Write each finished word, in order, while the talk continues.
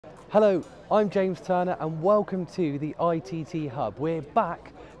Hello, I'm James Turner and welcome to the ITT Hub. We're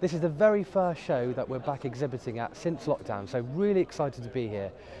back. This is the very first show that we're back exhibiting at since lockdown, so really excited to be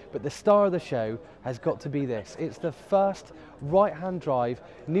here. But the star of the show has got to be this. It's the first right-hand drive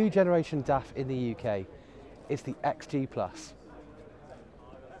new generation DAF in the UK. It's the XG Plus.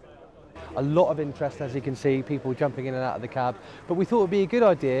 A lot of interest, as you can see, people jumping in and out of the cab, but we thought it would be a good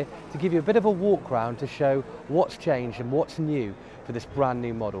idea to give you a bit of a walk around to show what's changed and what's new for this brand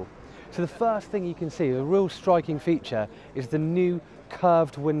new model. So the first thing you can see, a real striking feature, is the new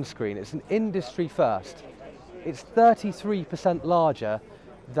curved windscreen. It's an industry first. It's 33% larger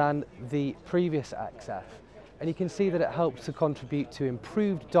than the previous XF, and you can see that it helps to contribute to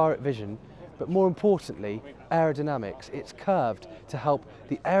improved direct vision, but more importantly, aerodynamics. It's curved to help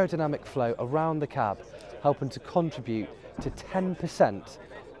the aerodynamic flow around the cab, helping to contribute to 10%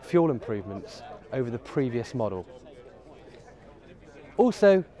 fuel improvements over the previous model.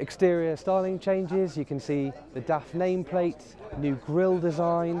 Also, exterior styling changes. You can see the DAF nameplate, new grille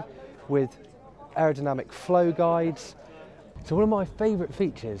design with aerodynamic flow guides. So one of my favourite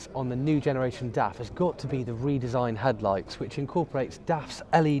features on the new generation DAF has got to be the redesigned headlights, which incorporates DAF's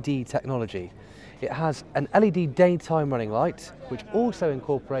LED technology. It has an LED daytime running light, which also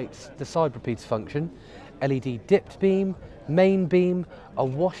incorporates the side repeater function, LED dipped beam, main beam, a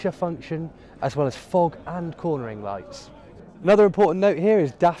washer function, as well as fog and cornering lights. Another important note here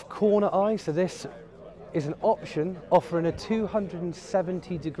is DAF Corner Eye. So this is an option offering a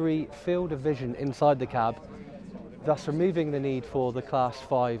 270-degree field of vision inside the cab, thus removing the need for the Class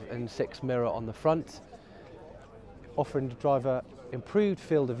 5 and 6 mirror on the front, offering the driver improved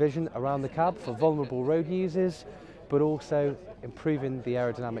field of vision around the cab for vulnerable road users, but also improving the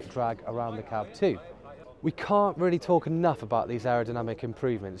aerodynamic drag around the cab too. We can't really talk enough about these aerodynamic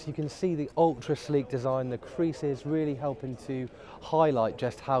improvements. You can see the ultra sleek design, the creases really helping to highlight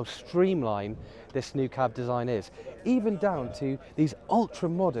just how streamlined this new cab design is, even down to these ultra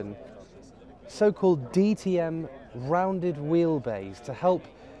modern so-called DTM rounded wheel bays to help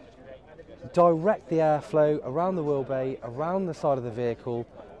direct the airflow around the wheel bay, around the side of the vehicle,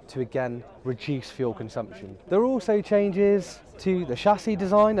 to again reduce fuel consumption. There are also changes to the chassis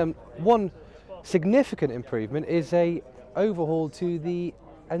design, and one significant improvement is a overhaul to the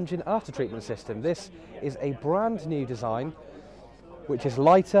engine after treatment system. This is a brand new design which is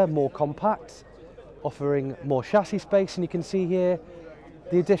lighter, more compact, offering more chassis space, and you can see here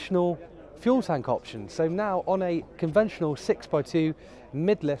the additional fuel tank option. So now on a conventional 6x2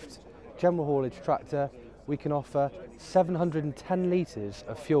 mid-lift general haulage tractor, we can offer 710 litres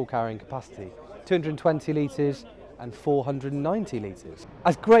of fuel carrying capacity, 220 litres and 490 litres.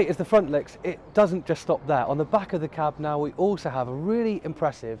 As great as the front looks, it doesn't just stop there. On the back of the cab now we also have a really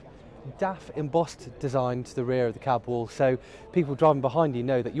impressive DAF embossed design to the rear of the cab wall, so people driving behind you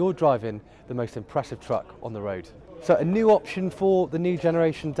know that you're driving the most impressive truck on the road. So a new option for the new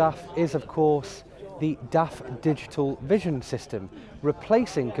generation DAF is of course the DAF digital vision system,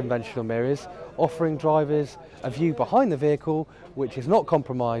 replacing conventional mirrors, offering drivers a view behind the vehicle which is not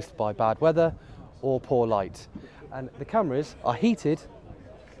compromised by bad weather or poor light. And the cameras are heated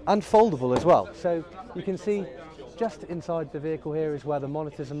and foldable as well. So you can see just inside the vehicle here is where the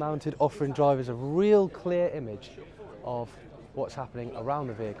monitors are mounted, offering drivers a real clear image of what's happening around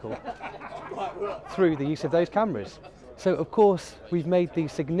the vehicle through the use of those cameras. So of course we've made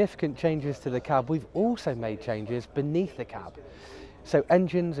these significant changes to the cab. We've also made changes beneath the cab. So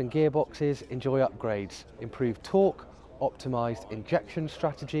engines and gearboxes enjoy upgrades, improved torque, optimised injection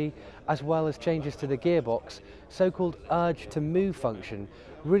strategy, as well as changes to the gearbox, so-called urge to move function,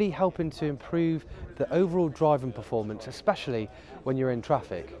 really helping to improve the overall driving performance, especially when you're in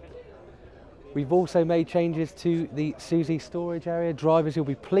traffic. We've also made changes to the SUSI storage area. Drivers, you'll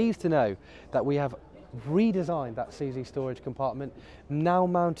be pleased to know that we have redesigned that SUSI storage compartment, now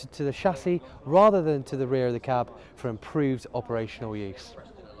mounted to the chassis rather than to the rear of the cab for improved operational use.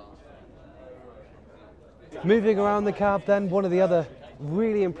 Moving around the cab then, one of the other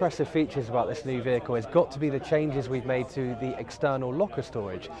really impressive features about this new vehicle has got to be the changes we've made to the external locker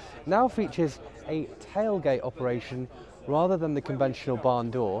storage. Now features a tailgate operation rather than the conventional barn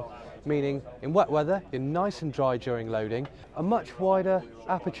door, meaning in wet weather you're nice and dry during loading, a much wider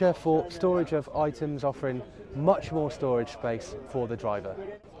aperture for storage of items, offering much more storage space for the driver.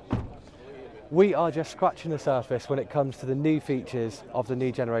 We are just scratching the surface when it comes to the new features of the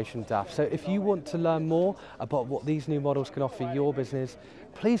new generation DAF. So if you want to learn more about what these new models can offer your business,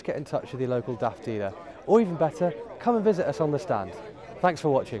 please get in touch with your local DAF dealer. Or even better, come and visit us on the stand. Thanks for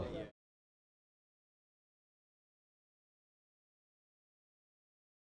watching.